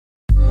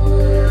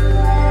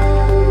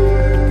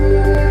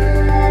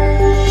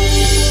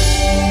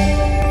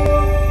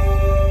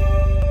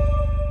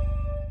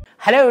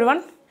Hello everyone,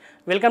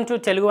 welcome to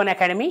Telugu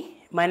Academy.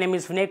 My name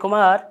is Vinay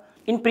Kumar.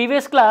 In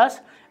previous class,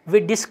 we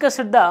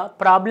discussed the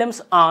problems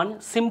on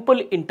simple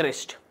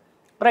interest.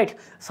 Right?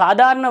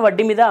 సాధారణ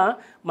వడ్డీ మీద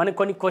మనం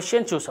కొన్ని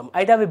questions చూసాం.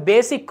 అయితే అవి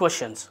బేసిక్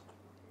క్వశ్చన్స్.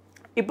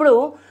 ఇప్పుడు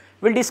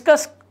will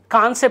discuss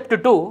concept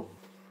 2.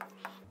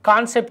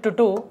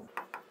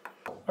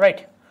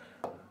 Right.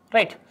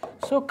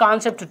 So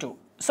concept 2.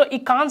 So ఈ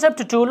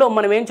కాన్సెప్ట్ 2లో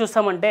మనం ఏం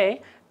చూస్తామంటే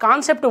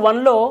కాన్సెప్ట్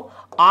 1లో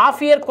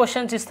హాఫ్ ఇయర్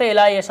క్వశ్చన్స్ ఇస్తే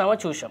ఎలా చేసామో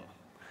చూసాం.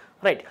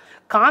 రైట్.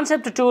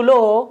 కాన్సెప్ట్ 2లో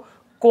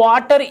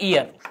quarter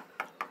year,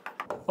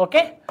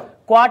 okay,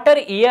 quarter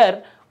year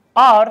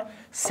are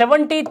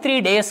 73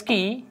 డేస్కి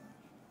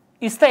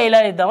ఇస్తే ఎలా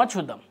ఇద్దామో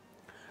చూద్దాం.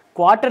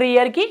 క్వార్టర్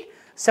ఇయర్కి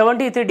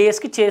 73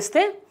 డేస్కి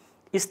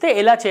ఇస్తే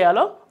ఎలా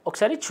చేయాలో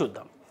ఒకసారి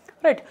చూద్దాం.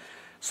 Right.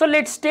 So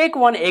let's take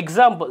one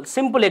example,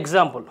 simple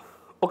example.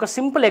 ఒక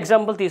సింపుల్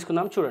ఎగ్జాంపుల్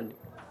తీసుకుందాం. చూడండి,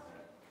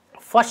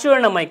 ఫస్ట్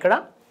చూడండి అమ్మా ఇక్కడ.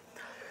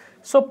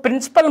 సో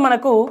ప్రిన్సిపల్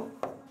మనకు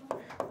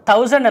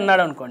 1000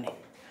 అన్నాడు అనుకోండి.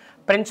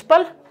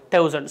 ప్రిన్సిపల్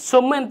 1000,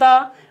 సొమ్ము ఎంత?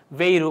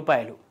 1000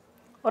 రూపాయలు.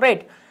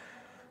 Right.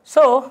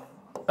 So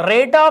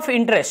rate of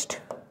interest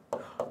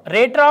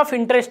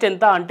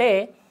ఎంత అంటే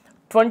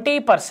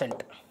 20%.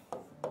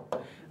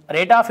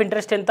 రేట్ ఆఫ్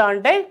ఇంట్రెస్ట్ ఎంత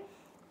అంటే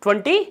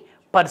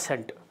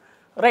 20%.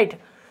 రైట్.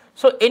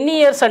 సో ఎన్ని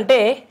ఇయర్స్ అంటే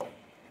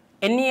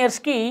ఎన్ని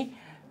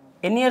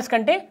ఇయర్స్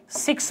కంటే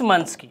 6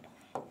 మంత్స్కి.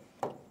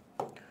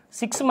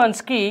 6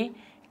 మంత్స్కి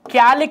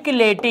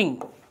క్యాలిక్యులేటింగ్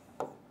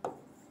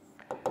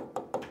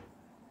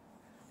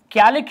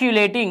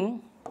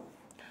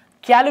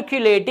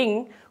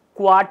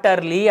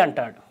క్వార్టర్లీ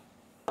అంటాడు.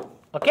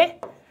 Okay,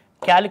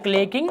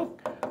 calculating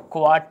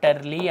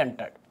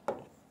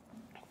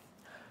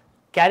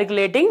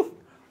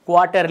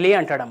quarterly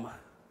అంటాడమ్మా.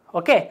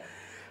 Okay.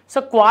 So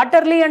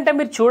quarterly అంటే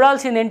మీరు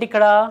చూడాల్సింది ఏంటి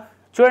ఇక్కడ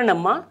చూడండి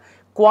అమ్మా.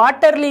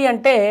 క్వార్టర్లీ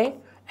అంటే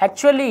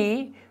యాక్చువల్లీ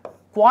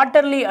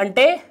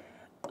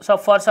సో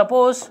ఫర్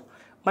సపోజ్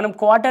మనం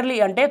క్వార్టర్లీ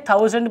అంటే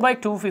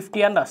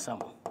 1000/250 అని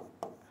రాస్తాము.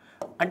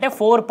 అంటే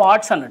 4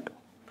 పార్ట్స్ అన్నట్టు,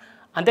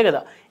 అంతే కదా.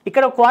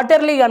 ఇక్కడ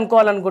క్వార్టర్లీ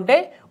కనుక్కోవాలనుకుంటే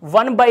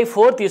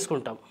 1/4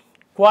 తీసుకుంటాం.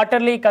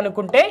 క్వార్టర్లీ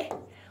కనుక్కుంటే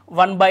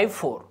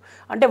 1/4.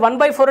 అంటే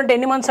 1/4 అంటే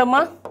ఎన్ని మంత్స్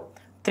అమ్మా?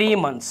 3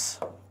 months.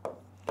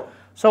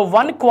 So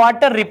 1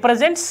 quarter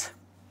represents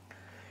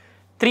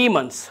 3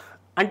 months.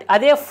 అంటే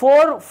అదే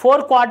 4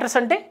 క్వార్టర్స్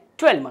అంటే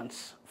 12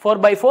 మంత్స్.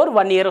 4/4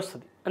 1 ఇయర్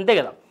వస్తుంది, అంతే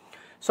కదా.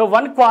 సో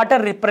 1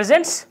 క్వార్టర్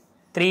రిప్రజెంట్స్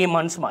 3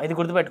 మంత్స్ మా, ఇది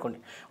గుర్తుపెట్టుకోండి.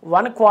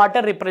 1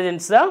 quarter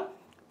represents the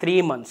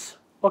 3 months.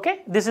 Okay,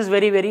 this is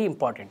very very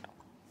important.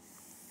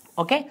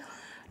 Okay.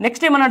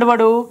 Next ఏమన్నాడు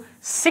వాడు?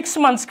 6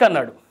 మంత్స్కి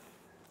అన్నాడు,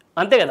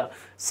 అంతే కదా.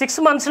 6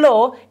 మంత్స్లో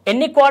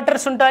ఎన్ని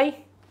క్వార్టర్స్ ఉంటాయి?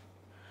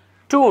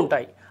 2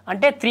 ఉంటాయి.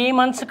 అంటే 3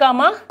 మంత్స్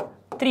కామా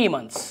 3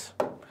 మంత్స్,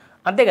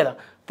 అంతే కదా.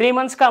 3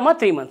 మంత్స్ కామా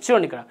 3 మంత్స్.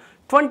 చూడండి ఇక్కడ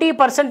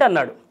 20%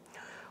 అన్నాడు.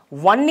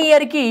 1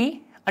 ఇయర్కి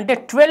అంటే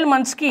 12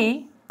 మంత్స్కి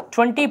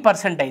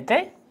 20% అయితే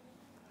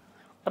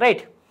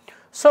రైట్.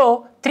 సో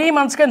 3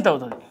 మంత్స్కి ఎంత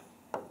అవుతుంది?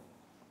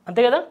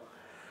 అంతే కదా.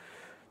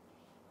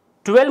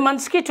 12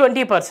 మంత్స్కి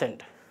 20%.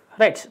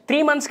 రైట్.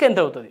 3 మంత్స్కి ఎంత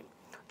అవుతుంది?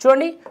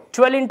 చూడండి,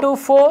 12 ×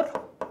 4,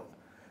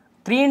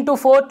 3 ×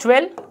 4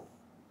 12,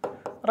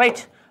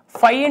 రైట్.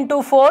 5 ×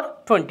 4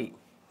 20,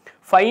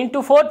 5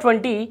 × 4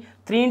 20,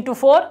 3 ×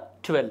 4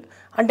 12.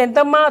 అంటే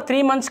ఎంతమ్మా?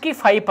 3 మంత్స్కి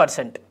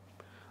 5%.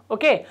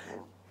 ఓకే.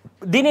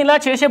 దీన్ని ఇలా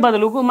చేసే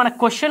బదులుకు మన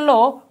క్వశ్చన్లో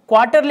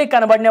quarterly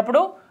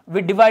కనబడినప్పుడు we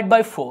divide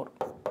by 4,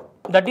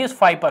 that is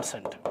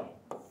 5%.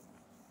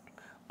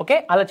 Okay,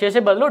 అలా చేసే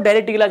బదులు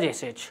డైరెక్ట్గా ఇలా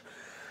చేసేయచ్చు.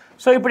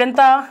 సో ఇప్పుడు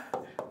ఎంత?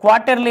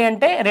 క్వార్టర్లీ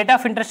అంటే రేట్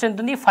ఆఫ్ ఇంట్రెస్ట్ ఎంత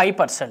ఉంది?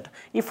 5%.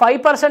 ఈ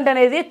 5%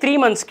 అనేది 3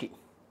 మంత్స్కి.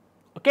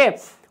 ఓకే,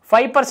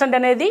 5%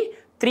 అనేది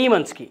 3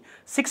 మంత్స్కి.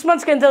 6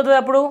 మంత్స్కి ఎంత అవుతుంది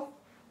అప్పుడు?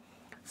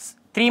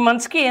 3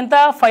 మంత్స్కి ఎంత?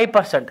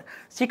 5%.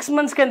 6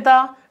 మంత్స్కి ఎంత?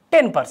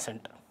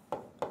 10%.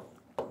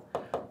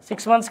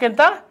 6 మంత్స్కి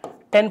ఎంత?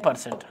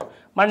 10%.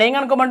 మనం ఏం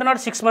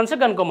కనుక్కోమంటున్నాడు? 6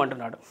 మంత్స్కి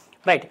కనుక్కోమంటున్నాడు.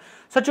 రైట్.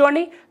 సో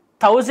చూడండి,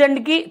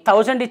 1000కి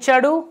 1000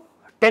 ఇచ్చాడు,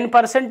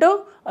 10%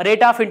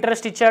 రేట్ ఆఫ్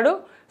ఇంట్రెస్ట్ ఇచ్చాడు,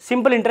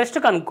 సింపుల్ ఇంట్రెస్ట్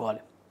కనుక్కోవాలి.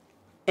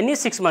 ఎన్ని?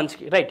 6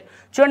 మంత్స్కి. రైట్.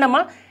 చూడండి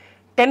అమ్మా,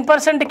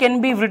 10% can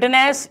be written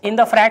as in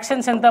the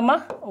fractions ఎంతమ్మా?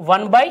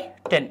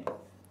 1/10.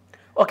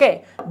 Okay,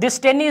 this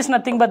 10 is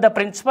nothing but the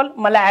principal.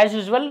 మళ్ళీ యాజ్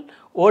యూజువల్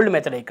ఓల్డ్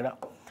మెథడ్ ఇక్కడ.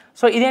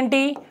 సో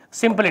ఇదేంటి?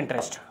 Simple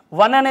interest.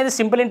 1 అనేది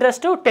సింపుల్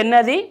ఇంట్రెస్ట్, 10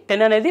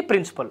 అనేది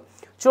ప్రిన్సిపల్.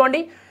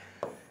 చూడండి,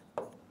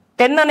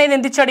 10 అనేది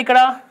ఎంత ఇచ్చాడు ఇక్కడ?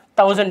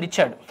 1000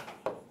 ఇచ్చాడు.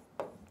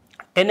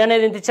 10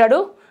 అనేది ఎంత ఇచ్చాడు?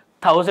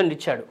 1000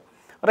 ఇచ్చాడు.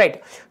 రైట్.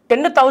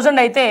 10,000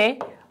 అయితే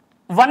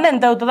 1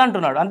 ఎంత అవుతుంది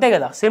అంటున్నాడు, అంతే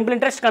కదా. సింపుల్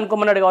ఇంట్రెస్ట్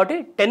కనుక్కోమన్నాడు కాబట్టి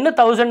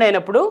 10,000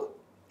 అయినప్పుడు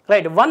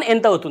రైట్ 1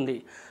 ఎంత అవుతుంది?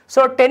 So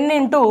 10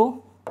 ×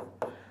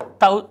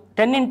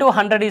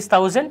 100 is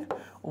 1000,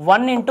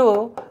 1 ×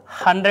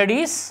 100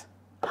 is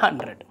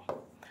 100.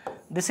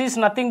 This is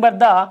nothing but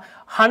the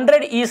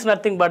 100 is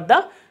nothing but the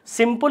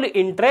simple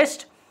interest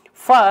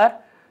for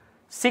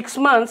 6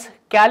 months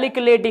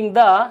calculating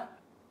the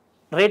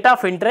rate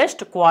of interest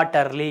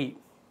quarterly.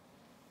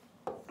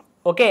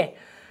 Okay.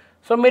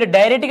 So మీరు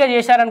డైరెక్ట్గా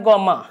చేశారనుకో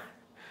అమ్మా,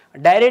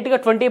 డైరెక్ట్గా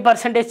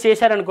 20%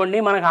 చేశారనుకోండి,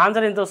 మనకు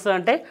ఆన్సర్ ఎంత వస్తుంది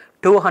అంటే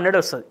 200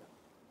 వస్తుంది.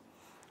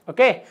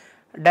 ఓకే,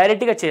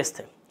 డైరెక్ట్గా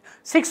చేస్తే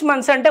 6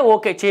 మంత్స్ అంటే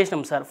ఓకే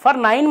చేసినాం సార్. ఫర్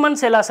 9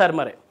 మంత్స్ ఎలా సార్?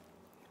 మరి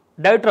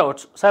డౌట్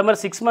రావచ్చు సార్, మరి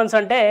 6 మంత్స్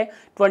అంటే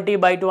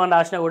 20/2 అని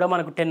రాసినా కూడా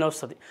మనకు 10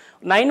 వస్తుంది.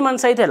 9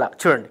 మంత్స్ అయితే ఎలా?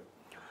 చూడండి,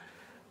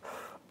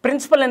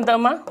 ప్రిన్సిపల్ ఎంత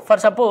అమ్మా?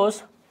 ఫర్ సపోజ్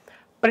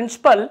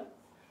ప్రిన్సిపల్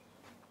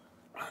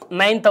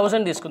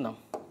 9,000 తీసుకుందాం.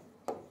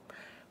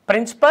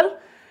 Principal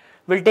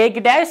will take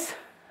it as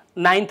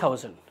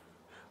 9,000.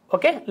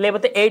 Okay,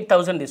 లేకపోతే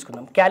 8,000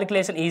 తీసుకుందాం.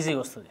 క్యాలిక్యులేషన్ ఈజీగా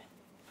వస్తుంది.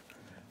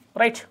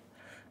 Right,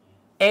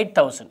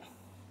 8,000.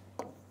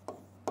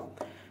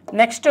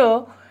 Next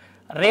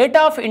rate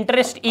of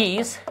interest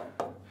is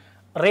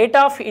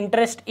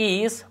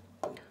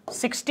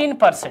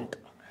 16%.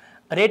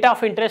 Rate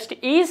of interest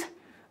is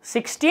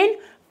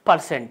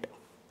 16%.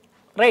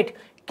 Right,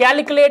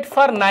 calculate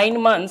for 9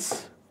 months.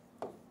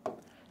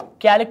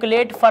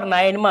 Calculate for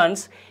 9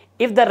 months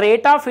if the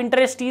rate of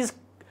interest is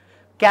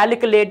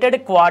calculated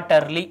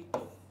quarterly.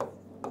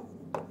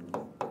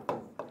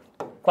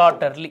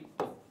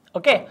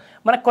 Okay,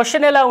 మన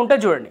question ఎలా ఉంటే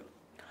చూడండి.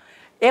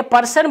 A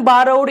person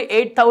borrowed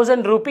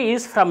 8,000 rupees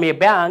from a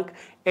bank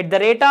at the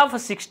rate of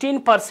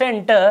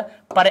 16%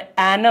 per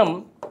annum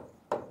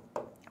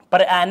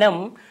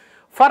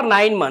for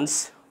 9 months.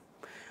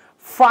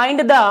 Find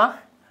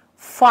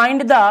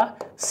the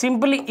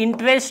simple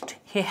interest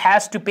he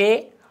has to pay.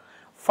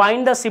 Find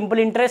the simple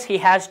interest he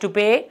has to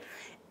pay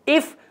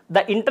if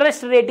the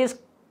interest rate is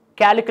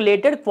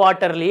calculated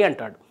quarterly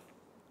అంటాడు.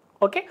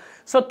 Okay,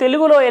 so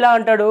తెలుగులో ఎలా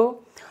అంటాడు?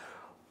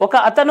 ఒక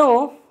అతను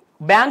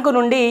bank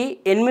నుండి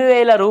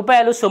 8,000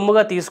 రూపాయలు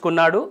సొమ్ముగా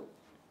తీసుకున్నాడు.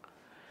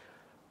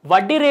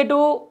 వడ్డీ రేటు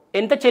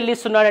ఎంత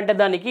చెల్లిస్తున్నాడంటే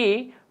దానికి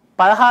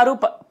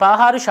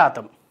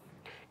 16%.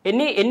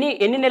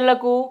 ఎన్ని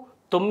నెలలకు?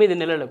 9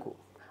 నెలలకు.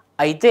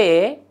 అయితే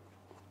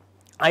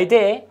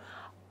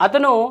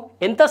అతను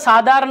ఎంత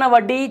సాధారణ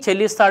వడ్డీ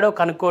చెల్లిస్తాడో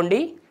కనుక్కోండి.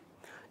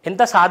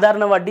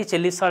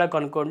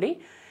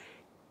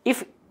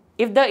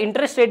 If the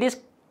interest rate is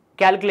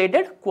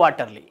calculated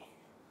quarterly.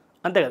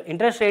 అంతే కదా,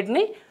 ఇంట్రెస్ట్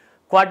రేట్ని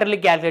క్వార్టర్లీ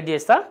క్యాలిక్యులేట్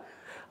చేస్తా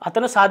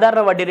అతను సాధారణ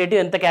వడ్డీ రేటు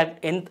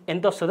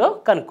ఎంత వస్తుందో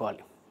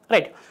కనుక్కోవాలి.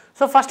 రైట్,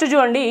 సో ఫస్ట్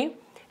చూడండి,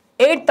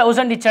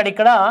 8,000 ఇచ్చాడు,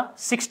 ఇక్కడ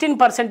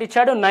 16%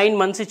 ఇచ్చాడు, 9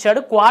 మంత్స్ ఇచ్చాడు,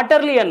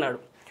 క్వార్టర్లీ అన్నాడు.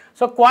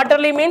 So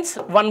quarterly means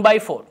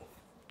 1/4.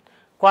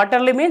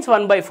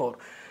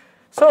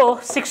 సో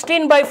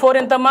 16/4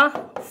 ఎంతమ్మా?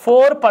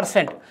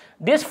 4%.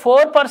 దిస్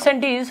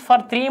 4% ఈజ్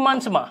ఫర్ 3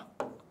 months మా.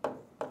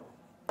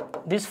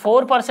 This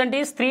 4%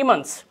 is 3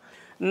 months.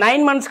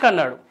 9 monthsకి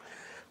అన్నాడు.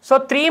 సో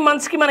 3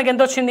 monthsకి మనకి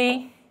ఎంత వచ్చింది?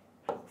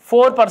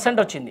 4%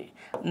 వచ్చింది.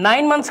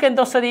 9 monthsకి ఎంత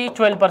వస్తుంది?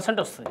 12%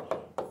 వస్తుంది.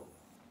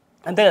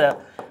 అంతే కదా,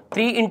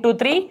 3 into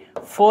 3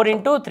 4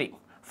 into 3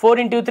 4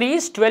 into 3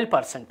 is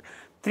 12%.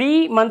 3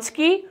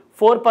 monthsకి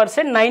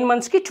 4%, 9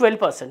 monthsకి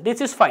 12%.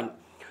 This is fine.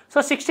 So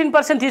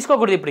 16%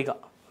 తీసుకోకూడదు ఇప్పుడు ఇక,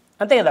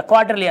 అంతే కదా,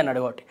 క్వార్టర్లీ అన్నాడు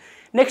కాబట్టి.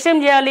 నెక్స్ట్ ఏం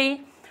చేయాలి?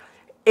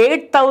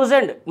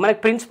 8,000 మనకి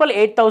ప్రిన్సిపల్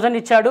 8,000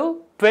 ఇచ్చాడు,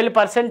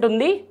 12%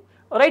 ఉంది.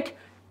 రైట్,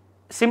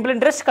 సింపుల్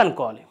ఇంట్రెస్ట్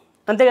కనుక్కోవాలి,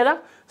 అంతే కదా.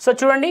 సో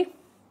చూడండి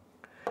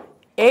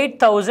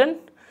 8,000.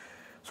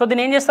 సో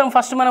దీన్ని ఏం చేస్తాం?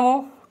 ఫస్ట్ మనము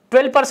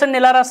 12%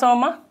 ఎలా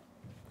రాస్తామమ్మా?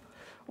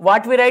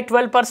 What we right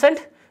 12%?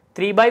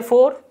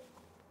 3/4.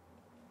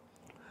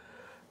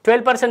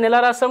 12% ఎలా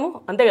రాస్తాము?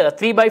 అంతే కదా,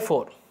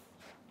 3/4.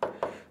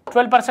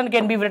 12%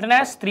 can be written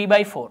as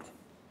 3/4.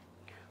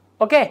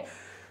 Okay,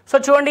 so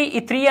చూడండి, ఈ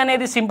 3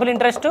 అనేది సింపుల్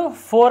ఇంట్రెస్ట్,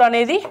 4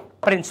 అనేది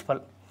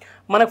ప్రిన్సిపల్.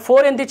 మనకు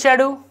 4 ఎంత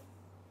ఇచ్చాడు?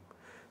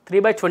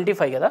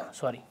 3/25 కదా,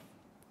 sorry,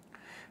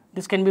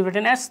 this can be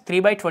written as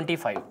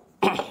 3/25.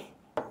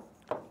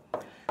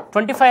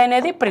 25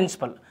 అనేది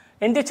ప్రిన్సిపల్.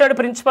 ఎంత ఇచ్చాడు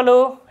ప్రిన్సిపల్?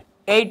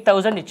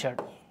 8,000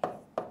 ఇచ్చాడు.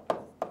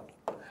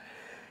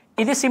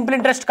 ఇది సింపుల్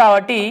ఇంట్రెస్ట్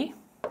కాబట్టి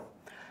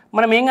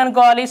మనం ఏం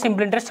కనుక్కోవాలి?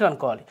 సింపుల్ ఇంట్రెస్ట్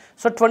కనుక్కోవాలి.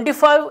 సో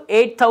 25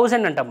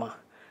 8,000 అంటమ్మా.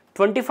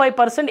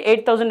 25%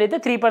 8,000 అయితే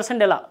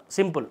 3% ఎలా?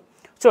 సింపుల్.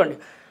 చూడండి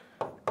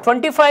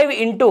 25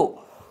 ఇంటూ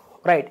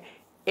రైట్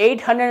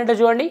 800 అంటే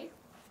చూడండి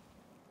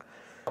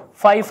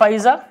 5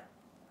 5s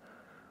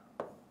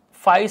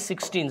 5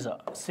 16s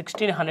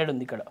 1600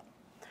 ఉంది ఇక్కడ.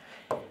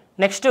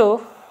 నెక్స్ట్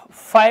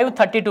 5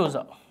 32s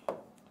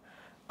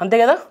అంతే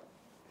కదా,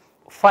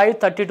 5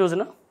 32s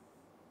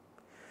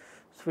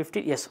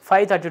 50 ఎస్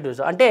 5 32s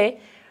అంటే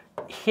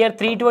హియర్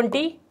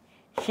 320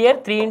 హియర్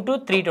 3 into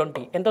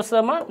 320 ఎంత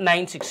వస్తుందమ్మా?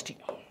 960.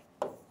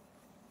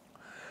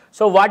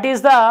 So what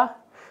is the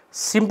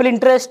simple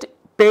interest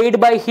paid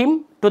by him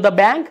to the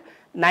bank?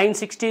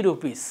 960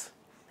 rupees.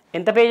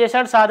 ఎంత పే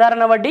చేశాడు?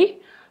 సాధారణ వడ్డీ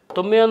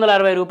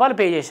 960 రూపాయలు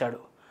పే చేశాడు.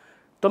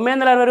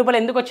 960 రూపాయలు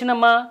ఎందుకు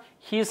వచ్చిందమ్మా?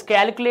 He's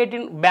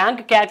calculating, bank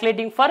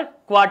calculating for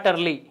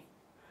quarterly,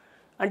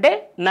 అంటే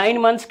 9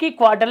 monthsకి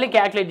క్వార్టర్లీ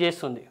క్యాలిక్యులేట్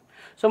చేస్తుంది.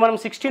 సో మనం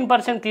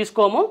 16%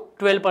 తీసుకోము,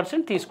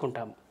 12%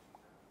 తీసుకుంటాము.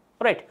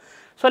 Right,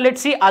 so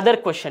let's see other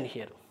question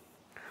here.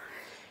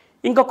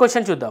 ఇంకో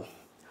క్వశ్చన్ చూద్దాం.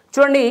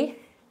 చూడండి,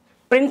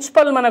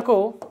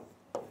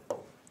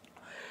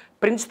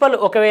 ప్రిన్సిపల్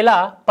ఒకవేళ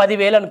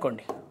 10,000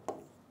 అనుకోండి.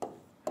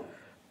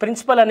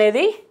 ప్రిన్సిపల్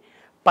అనేది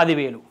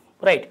 10,000.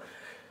 Right,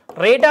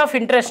 rate of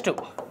interest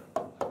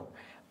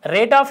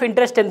rate of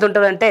interest ఎంత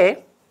ఉంటుందంటే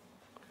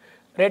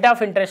rate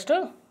of interest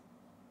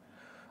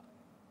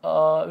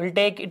will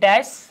take it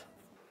as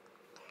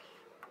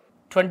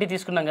 20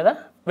 తీసుకున్నాం కదా,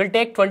 will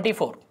take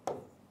 24,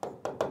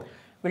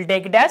 will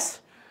take it as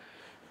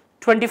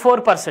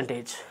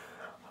 24%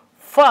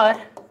 for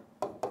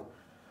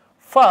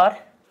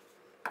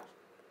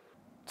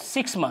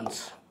 6 months,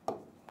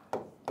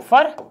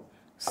 for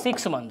 6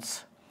 months,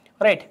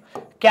 right?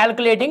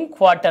 Calculating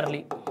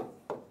quarterly,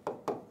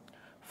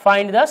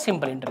 find the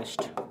simple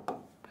interest.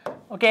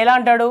 Okay, ఎలా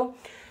అంటాడు,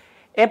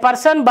 a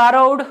person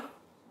borrowed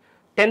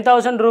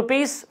 10,000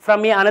 rupees from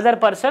another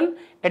person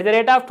at the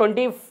rate of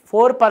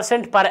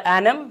 24% per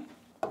annum,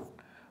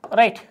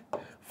 right,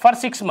 for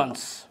 6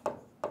 months,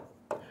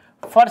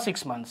 for 6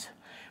 months.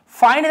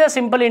 Find the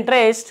simple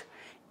interest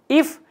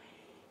if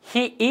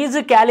he is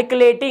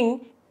calculating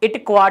it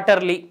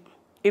quarterly,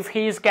 if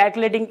he is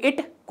calculating it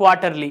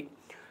quarterly.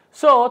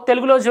 So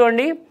తెలుగులో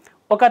చూడండి,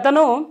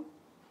 ఒకతను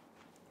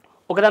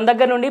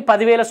దగ్గర నుండి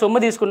 10,000 సొమ్ము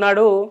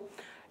తీసుకున్నాడు,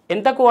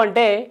 ఎంతకు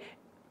అంటే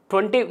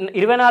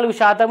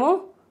 24%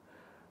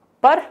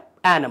 per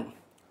annum,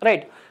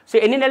 right. So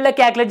ఎన్ని నెలలు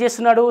క్యాలిక్యులేట్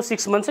చేస్తున్నాడు,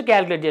 6 months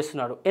క్యాలిక్యులేట్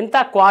చేస్తున్నాడు. ఎంత,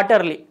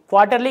 క్వార్టర్లీ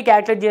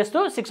క్యాలిక్యులేట్ చేస్తూ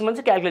 6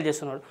 months క్యాలిక్యులేట్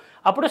చేస్తున్నాడు.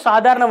 అప్పుడు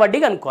సాధారణ వడ్డీ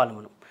కనుక్కోవాలి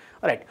మనం,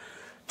 రైట్.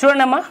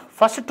 చూడండి అమ్మా,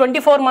 ఫస్ట్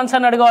 24 months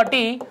అన్నాడు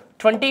కాబట్టి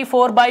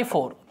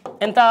 24/4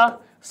 ఎంత,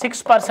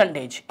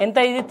 6%. ఎంత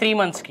ఇది, 3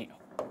 monthsకి.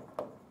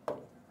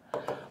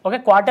 ఓకే,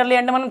 క్వార్టర్లీ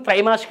అంటే మనం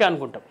త్రైమాసిక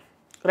అనుకుంటాం,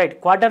 రైట్.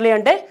 క్వార్టర్లీ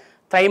అంటే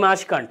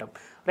త్రైమాసిక అంటాం,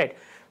 రైట్.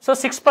 So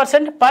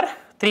 6% per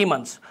 3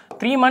 months.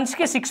 3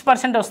 monthsకి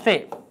 6% వస్తే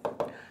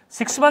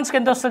 6 monthsకి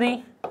ఎంత వస్తుంది,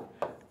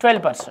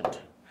 12%.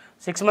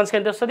 6 monthsకి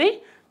ఎంత వస్తుంది,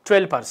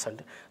 12%.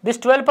 This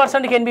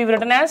 12% can be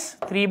written as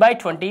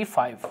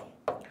 3/25.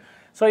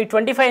 So ఈ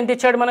 25 ఎంత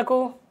ఇచ్చాడు మనకు,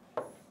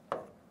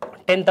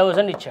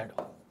 10,000 ఇచ్చాడు.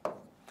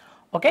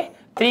 ఓకే,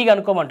 3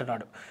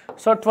 కనుక్కోమంటున్నాడు.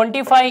 So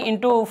 25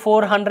 ×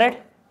 400,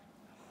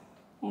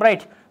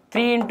 right.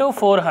 3 ×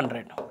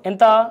 400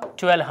 ఎంత,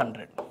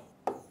 1200.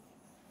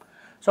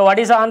 So what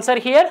is the answer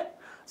here,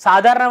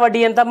 సాధారణ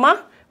వడ్డీ ఎంతమ్మా,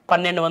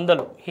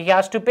 1200. He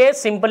has to pay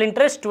simple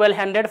interest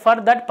 1200 for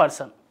that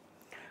person.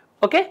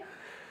 Okay,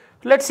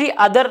 let's see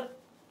other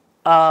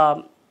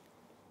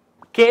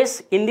case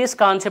in this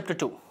concept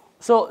 2.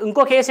 So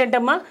ఇంకో కేసు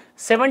ఏంటమ్మా,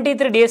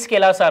 73 daysకి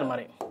ఎలా సార్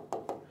మరి.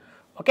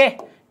 ఓకే,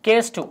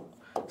 కేస్ 2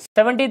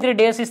 73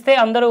 days ఇస్తే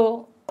అందరూ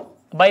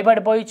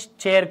భయపడిపోయి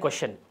చేయరు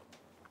క్వశ్చన్,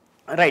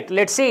 రైట్.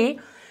 లెట్స్ సీ,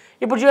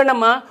 ఇప్పుడు చూడండి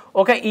అమ్మా,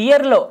 ఒక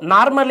ఇయర్లో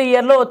నార్మల్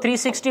ఇయర్లో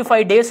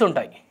 365 days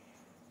ఉంటాయి,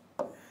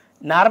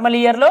 నార్మల్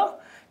ఇయర్లో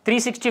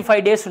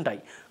 365 days ఉంటాయి.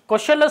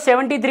 క్వశ్చన్లో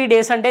 73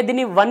 days అంటే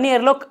దీన్ని 1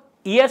 yearలో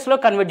ఇయర్స్లో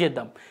కన్వర్ట్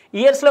చేద్దాం.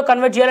 ఇయర్స్లో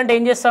కన్వర్ట్ చేయాలంటే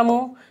ఏం చేస్తాము,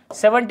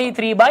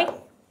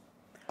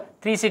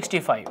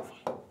 73/365,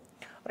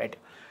 రైట్.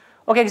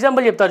 ఒక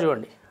ఎగ్జాంపుల్ చెప్తా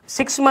చూడండి.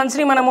 6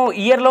 monthsని మనము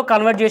ఇయర్లో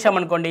కన్వర్ట్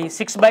చేసామనుకోండి,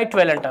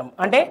 6/12 అంటాం,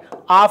 అంటే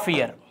హాఫ్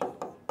ఇయర్.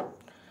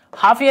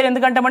 హాఫ్ ఇయర్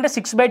ఎందుకంటామంటే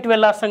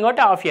 6/12 రాస్తాం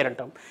కాబట్టి హాఫ్ ఇయర్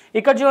అంటాం.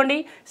 ఇక్కడ చూడండి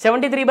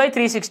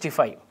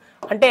 73/365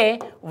 అంటే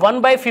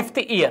 1/5th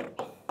ఇయర్.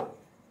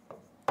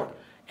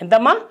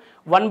 ఎంతమ్మా,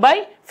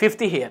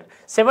 1/5th year.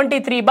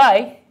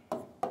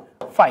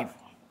 73/5.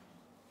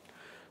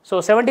 So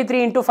 73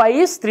 × 5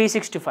 is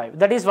 365,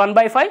 that is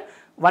 1/5,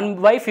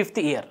 1/5th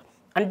year.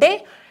 అంటే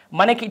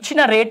మనకి ఇచ్చిన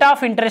రేట్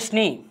ఆఫ్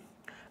ఇంట్రెస్ట్ని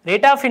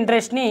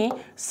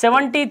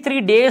 73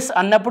 days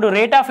అన్నప్పుడు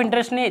రేట్ ఆఫ్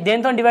ఇంట్రెస్ట్ని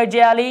దేంతో డివైడ్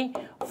చేయాలి,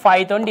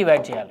 5తో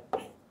డివైడ్ చేయాలి.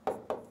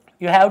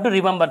 You have to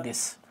remember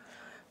this.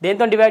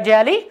 దేంతో డివైడ్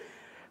చేయాలి,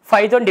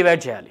 5తో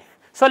డివైడ్ చేయాలి.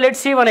 So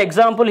let's see one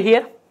example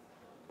here.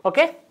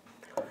 Okay,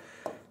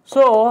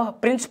 so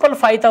principal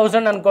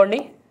 5,000 అనుకోండి.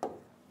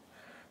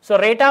 So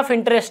rate of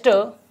interest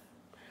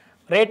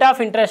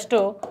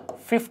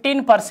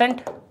 15%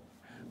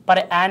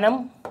 per annum,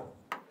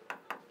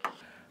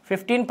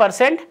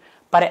 15%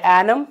 per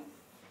annum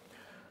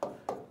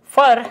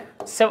for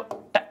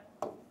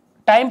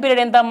time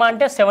period ఎంత అమ్మా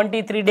అంటే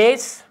 73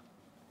 days,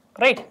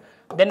 right.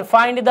 Then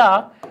find the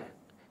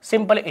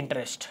simple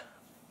interest.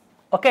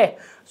 Okay,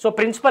 so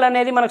principal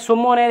అనేది మనకు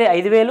సొమ్ము అనేది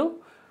 5,000,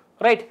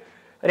 right.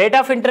 Rate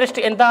of interest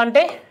ఎంత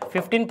అంటే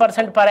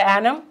 15% పర్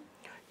యానం.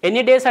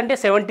 ఎన్ని డేస్ అంటే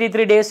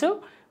 73 days.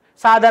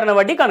 సాధారణ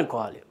వడ్డీ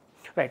కనుక్కోవాలి,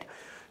 రైట్.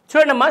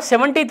 చూడండి అమ్మా,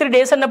 73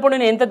 days అన్నప్పుడు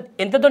నేను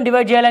ఎంతతో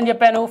డివైడ్ చేయాలని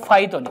చెప్పాను,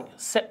 5తోని,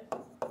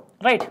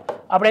 రైట్.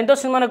 అప్పుడు ఎంత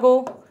వస్తుంది మనకు,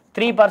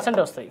 3%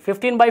 వస్తుంది.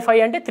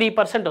 15/5 అంటే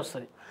 3%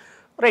 వస్తుంది,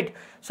 రైట్.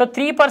 సో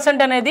 3%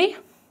 అనేది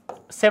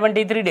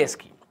 73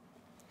 daysకి.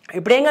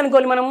 ఇప్పుడు ఏం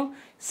కనుక్కోవాలి మనం,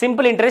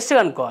 సింపుల్ ఇంట్రెస్ట్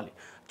కనుక్కోవాలి.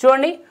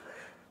 చూడండి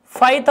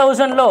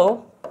 5,000లో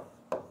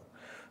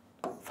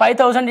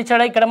 5,000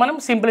 ఇచ్చాడా, ఇక్కడ మనం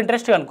సింపుల్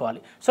ఇంట్రెస్ట్ కనుక్కోవాలి.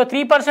 సో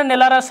 3%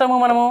 ఎలా రాస్తాము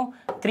మనము,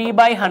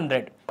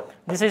 3/100.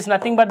 This is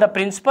nothing but the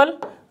principal,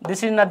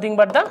 this is nothing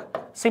but the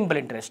simple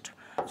interest.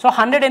 So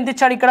 100 ఎంత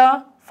ఇచ్చాడు ఇక్కడ,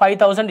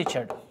 5,000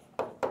 ఇచ్చాడు.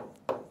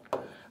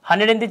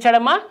 100 ఎంత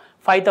ఇచ్చాడమ్మా,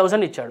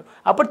 5,000 ఇచ్చాడు.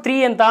 అప్పుడు 3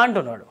 ఎంత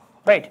అంటున్నాడు,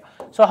 right.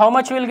 So how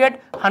much will get,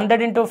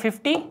 100 ×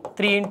 50,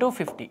 3 ×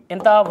 50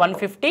 ఎంత,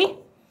 150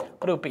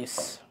 rupees.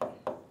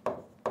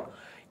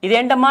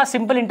 ఇదేంటమ్మా,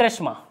 సింపుల్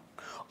ఇంట్రెస్ట్ మా.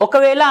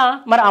 ఒకవేళ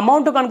మరి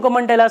అమౌంట్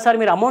కనుక్కోమంటే ఎలా సార్,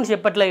 మీరు అమౌంట్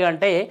చెప్పట్లేదు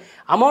అంటే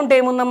అమౌంట్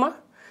ఏముందమ్మా,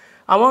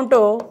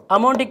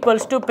 amount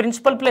equals to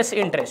principal plus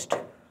interest.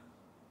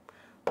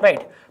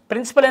 Right,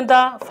 principal ఎంత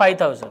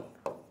 5000,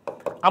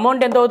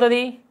 అమౌంట్ ఎంత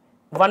అవుతుంది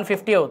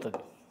 150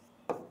 అవుతుంది,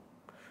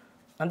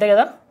 అంతే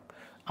కదా.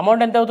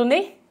 అమౌంట్ ఎంత అవుతుంది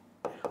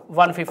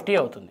 150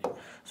 అవుతుంది.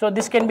 So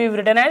this can be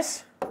return as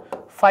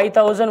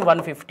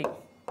 5150.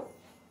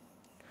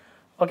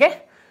 Okay,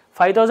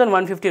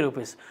 5150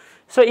 rupees.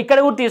 So ఇక్కడ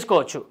కూడా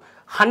తీసుకోవచ్చు.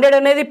 100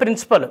 అనేది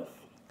ప్రిన్సిపల్,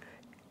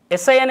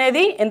 ఎస్ఐ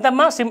అనేది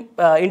ఎంతమ్మా,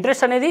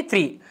 ఇంట్రెస్ట్ అనేది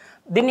 3.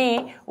 దీన్ని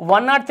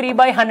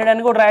 103/100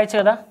 అని కూడా రాయొచ్చు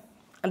కదా,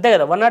 అంతే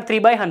కదా.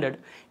 103/100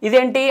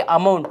 ఇదేంటి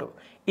అమౌంట్,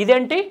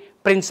 ఇదేంటి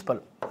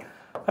principal.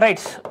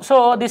 Right, so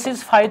this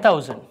is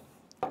 5000.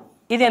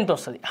 ఇది ఎంత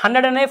వస్తుంది,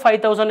 100 అనేది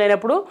 5000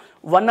 అయినప్పుడు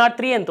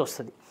 103 ఎంత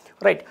వస్తుంది.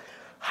 రైట్,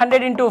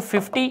 100 ×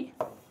 50,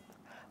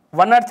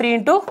 103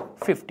 ×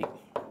 50.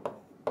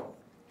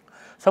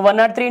 సో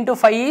 103 ×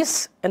 5 ఈస్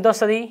ఎంత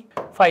వస్తుంది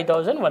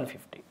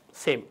 5150.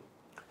 సేమ్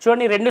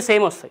చూడండి, రెండు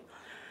సేమ్ వస్తాయి.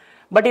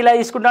 బట్ ఇలా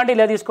తీసుకుంటా అంటే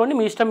ఇలా తీసుకోండి,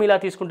 మీ ఇష్టం. ఇలా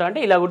తీసుకుంటా అంటే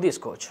ఇలా కూడా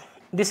తీసుకోవచ్చు.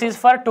 This is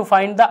for to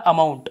find the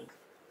amount.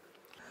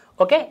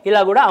 Okay,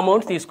 ఇలా కూడా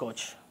అమౌంట్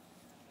తీసుకోవచ్చు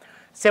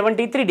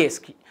 73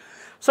 డేస్కి.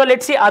 So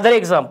let's see other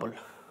example.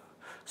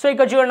 So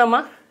ఇక్కడ చూడండి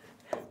అమ్మా,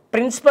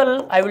 principal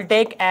I will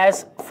take as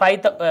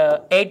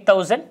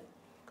 8000.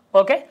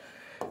 Okay,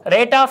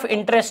 rate of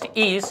interest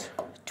is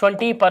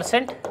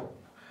 20%.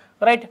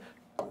 Right,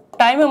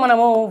 time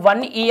మనము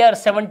 1 year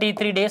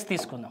 73 days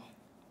తీసుకుందాం.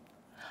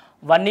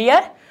 1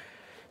 year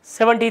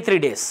 73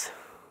 days.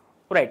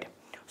 రైట్,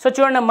 సో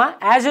చూడండి అమ్మా,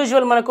 యాజ్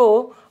యూజువల్ మనకు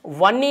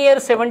 1 year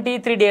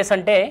 73 days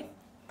అంటే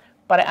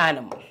per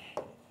annum.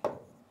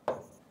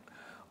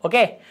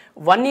 Okay,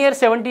 1 year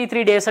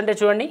 73 days అంటే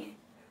చూడండి,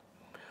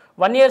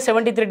 1 year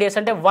 73 days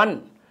అంటే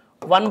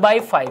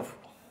 1/5.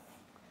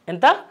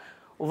 ఎంత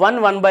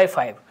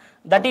 1/5.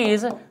 That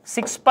is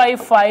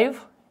 6/5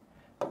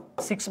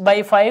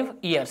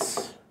 years.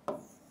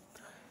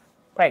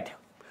 Right,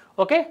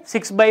 okay,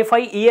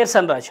 6/5 years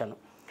అని రాశాను.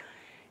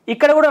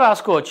 ఇక్కడ కూడా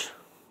రాసుకోవచ్చు,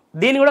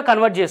 దీన్ని కూడా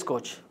కన్వర్ట్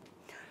చేసుకోవచ్చు.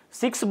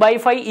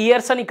 6/5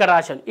 years అని ఇక్కడ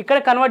రాశాను. ఇక్కడ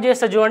కన్వర్ట్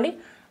చేస్తే చూడండి,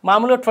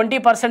 మామూలుగా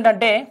 20%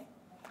 అంటే,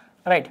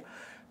 రైట్,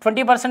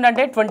 20%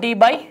 అంటే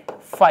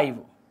 20/5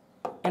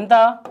 ఎంత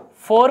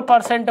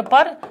 4%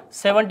 per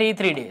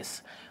 73 days.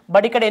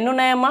 బట్ ఇక్కడ ఎన్ని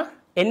ఉన్నాయమ్మా,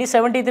 ఎన్ని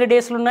 73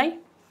 డేస్లు ఉన్నాయి,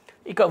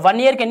 ఇక 1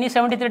 yearకి ఎన్ని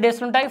 73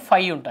 డేస్లు ఉంటాయి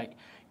 5 ఉంటాయి.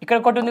 ఇక్కడ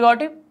ఒకటి ఉంది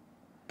కాబట్టి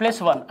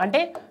 +1 అంటే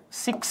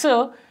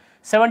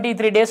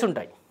 673 డేస్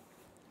ఉంటాయి.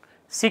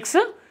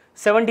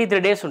 673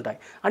 డేస్ ఉంటాయి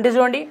అంటే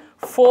చూడండి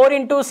 4 ×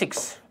 6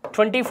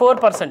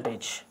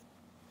 24%,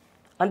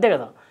 అంతే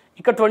కదా.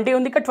 ఇక్కడ 20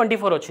 ఉంది, ఇక్కడ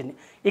 24 వచ్చింది.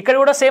 ఇక్కడ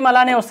కూడా సేమ్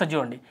అలానే వస్తుంది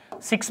చూడండి,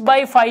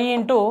 6/5 ×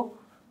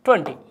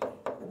 20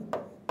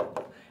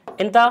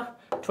 ఎంత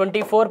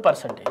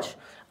 24%.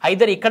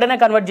 ఐదర్ ఇక్కడైనా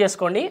కన్వర్ట్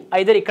చేసుకోండి,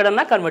 ఐదర్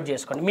ఇక్కడన్నా కన్వర్ట్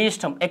చేసుకోండి, మీ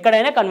ఇష్టం.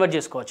 ఎక్కడైనా కన్వర్ట్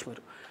చేసుకోవచ్చు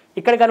మీరు.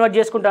 ఇక్కడ కన్వర్ట్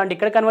చేసుకుంటా అంటే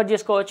ఇక్కడ కన్వర్ట్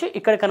చేసుకోవచ్చు,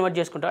 ఇక్కడ కన్వర్ట్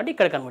చేసుకుంటా అంటే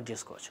ఇక్కడ కన్వర్ట్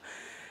చేసుకోవచ్చు.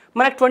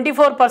 మనకు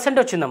 24%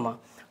 వచ్చిందమ్మా.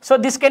 So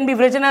this can be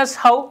written as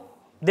how,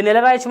 దీన్ని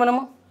ఎలా రాయొచ్చు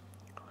మనము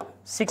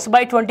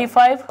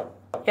 6/25.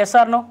 Yes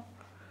are no?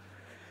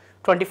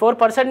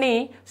 24%ని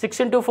 6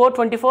 × 4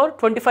 24,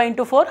 25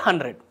 × 4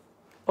 100.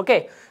 Okay,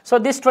 so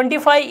this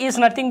 25 is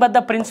nothing but the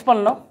principal.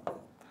 No,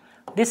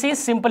 this is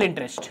simple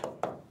interest.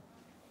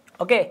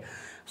 Okay,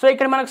 so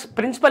ఇక్కడ మనకు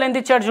ప్రిన్సిపల్ ఎంత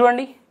ఇచ్చాడు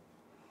చూడండి.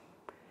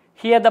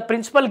 Here the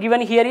principal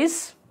given here is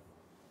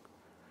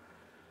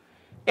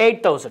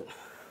 8000.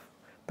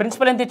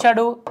 Principal ఎంత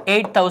ఇచ్చాడు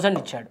 8000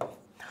 ఇచ్చాడు.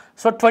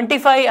 సో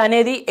 25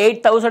 అనేది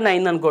 8000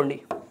 అయింది అనుకోండి,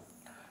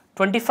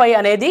 25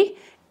 అనేది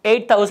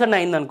 8000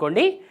 అయింది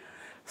అనుకోండి,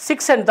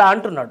 6 ఎంత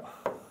అంటున్నాడు,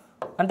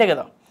 అంతే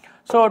కదా.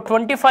 సో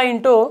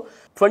 25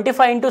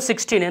 ×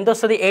 16 ఎంత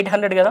వస్తుంది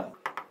 800 కదా.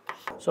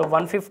 సో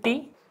 150,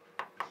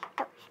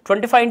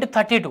 25 ×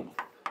 32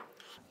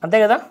 అంతే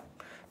కదా.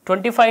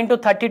 25 ×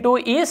 32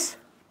 ఈజ్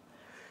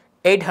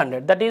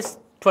 800, దట్ ఈస్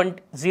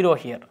 0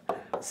 హియర్.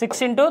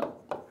 6 ×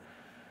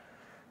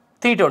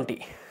 320,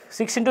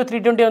 6 ×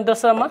 320 ఎంత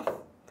వస్తుందమ్మా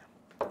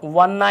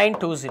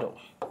 1920.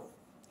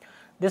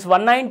 This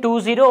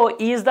 1920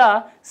 is the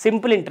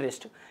simple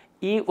interest.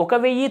 ఈ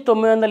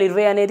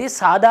 1920 అనేది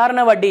సాధారణ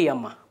వడ్డీ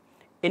అమ్మ.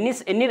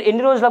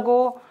 ఎన్ని రోజులకు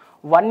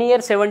 1 year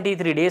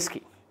 73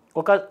 డేస్కి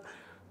ఒక,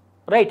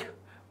 రైట్,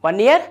 1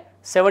 year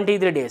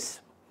 73 డేస్.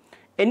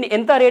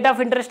 ఎంత రేట్ ఆఫ్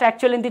ఇంట్రెస్ట్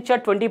యాక్చువల్ ఎంత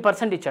ఇచ్చాడు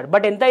 20% ఇచ్చాడు,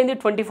 బట్ ఎంత అయింది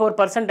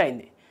 24%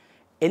 అయింది.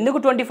 ఎందుకు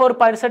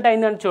 24%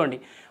 అయింది అని చూడండి,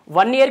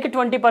 1 yearకి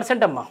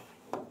 20% అమ్మా.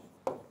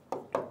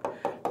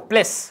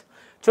 ప్లస్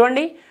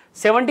చూడండి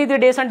 73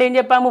 డేస్ అంటే ఏం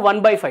చెప్పాము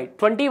 1/5,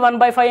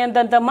 21/5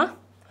 ఎంత అమ్మా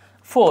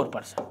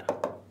 4%,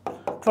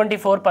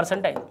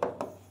 24% అయింది.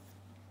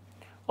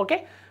 Okay,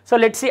 so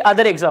let's see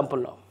other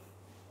ఎగ్జాంపుల్లో.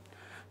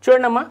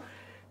 చూడండి అమ్మా,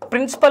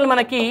 ప్రిన్సిపల్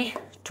మనకి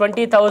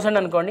 20,000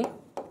 అనుకోండి,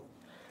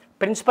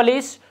 principle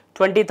is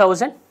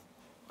 20,000,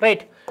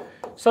 right.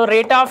 So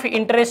rate of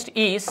interest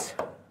is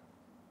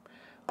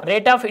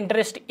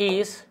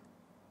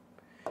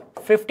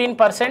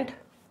 15%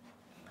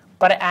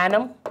 per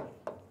annum.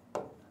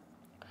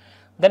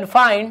 Then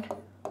find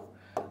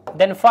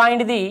then find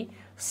the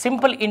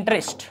simple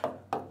interest.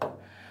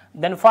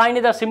 Then find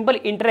the simple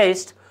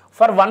interest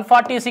for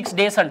 146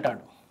 days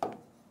అంటాడు.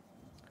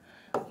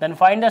 Then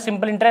find the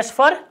simple interest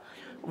for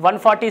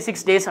 146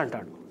 days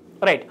అంటాడు.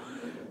 Right,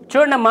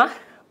 చూడండి అమ్మా,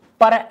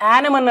 per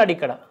annum అన్నాడు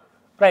ఇక్కడ.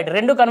 Right,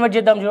 రెండు convert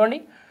చేద్దాం చూడండి.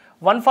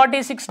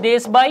 146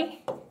 days by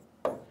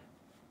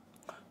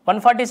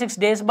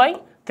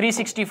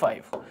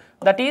 365,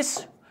 that is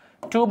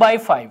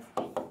 2/5,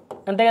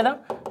 అంతే కదా.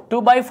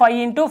 2/5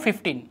 into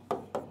 15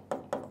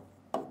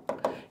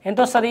 ఎంత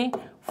వస్తుంది?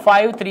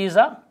 5 3s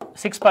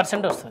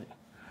 6% వస్తుంది.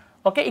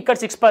 ఓకే, ఇక్కడ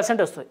 6%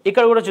 వస్తుంది.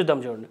 ఇక్కడ కూడా చూద్దాం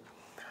చూడండి.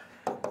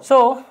 సో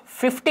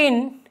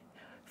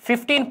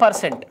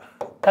 15%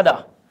 కదా.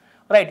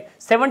 రైట్,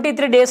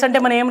 73 days అంటే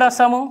మనం ఏం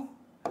రాస్తాము?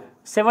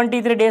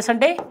 73 days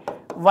అంటే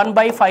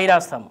 1/5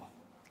 రాస్తాము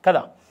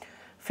కదా.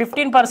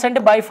 15%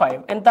 by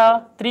 5 ఎంత?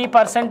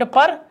 3%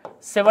 పర్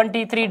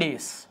 73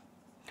 days.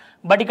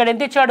 బట్ ఇక్కడ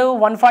ఎంత ఇచ్చాడు?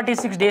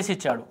 146 days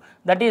ఇచ్చాడు.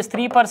 దట్ ఈస్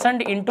 3%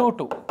 into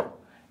 2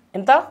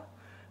 ఎంత?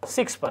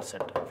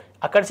 6%.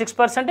 అక్కడ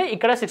 6%,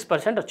 ఇక్కడ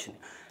 6% వచ్చింది.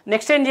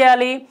 నెక్స్ట్ ఏం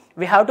చేయాలి?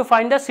 We have to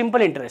find the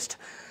simple interest.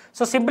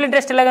 So simple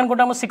interest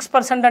ఎలాగనుకుంటాము?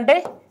 6% అంటే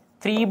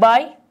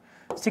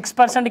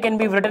 3/6% కెన్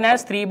బి రిటన్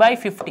యాజ్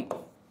 3/50,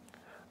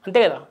 అంతే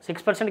కదా.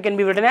 6% can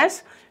be written as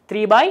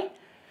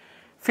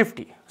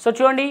 3/50. So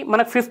చూడండి,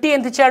 మనకు 50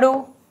 ఎంత ఇచ్చాడు?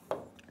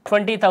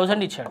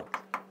 20,000 ఇచ్చాడు.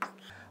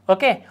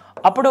 ఓకే,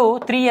 అప్పుడు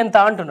 3 ఎంత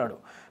అంటున్నాడు.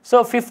 So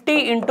 50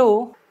 into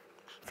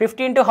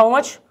how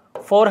much?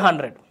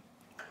 400.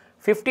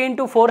 50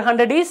 into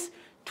 400 is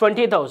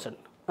 20,000,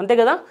 అంతే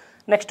కదా.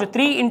 నెక్స్ట్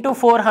 3 into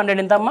 400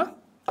 ఎంత అమ్మా?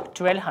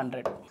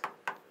 1200.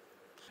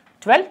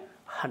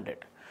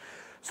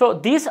 So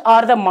these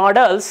are the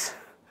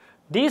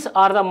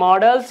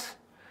models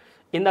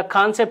in the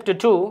concept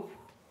 2,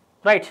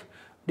 right?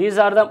 These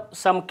are the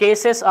some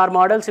cases or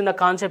models in the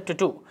concept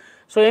 2.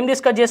 So em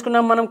discuss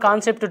చేసుకున్నాం మనం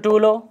concept 2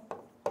 లో.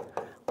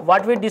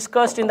 What we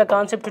discussed in the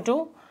concept 2,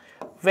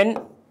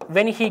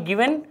 when he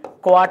given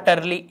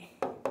quarterly.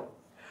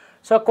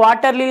 So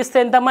quarterly ఇస్తే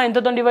ఎంతమ్మా?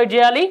 ఎంతతో divide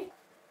చేయాలి?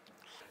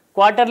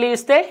 Quarterly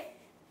ఇస్తే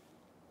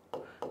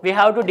we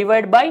have to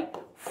divide by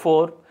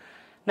 4.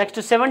 Next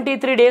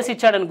 73 days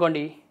ఇచ్చాడు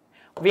అనుకోండి,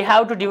 we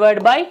have to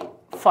divide by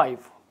 5.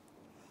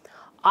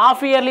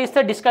 Half yearly ఇస్తే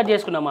డిస్కస్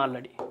చేసుకున్నాం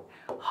ఆల్రెడీ.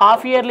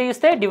 హాఫ్ ఇయర్లీ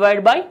ఇస్తే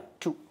divide by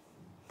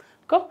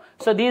 2.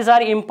 So these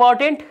are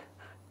important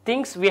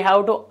things we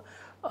have to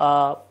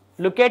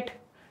look at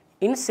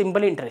in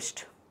simple interest.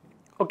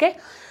 Okay,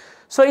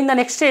 so in the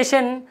next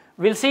session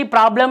we'll see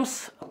problems,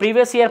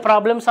 previous year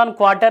problems on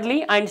quarterly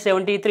and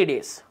 73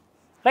 days,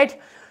 right?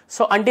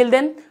 So until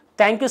then,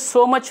 thank you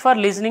so much for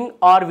listening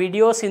our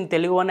videos in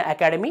Telugu One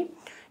Academy.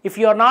 If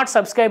you are not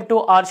subscribed to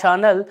our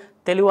channel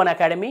Telugu One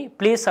Academy,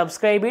 please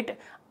subscribe it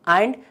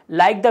and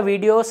like the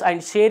videos and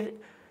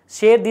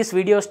share these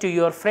videos to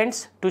your friends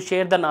to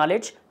share the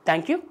knowledge.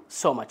 Thank you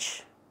so much.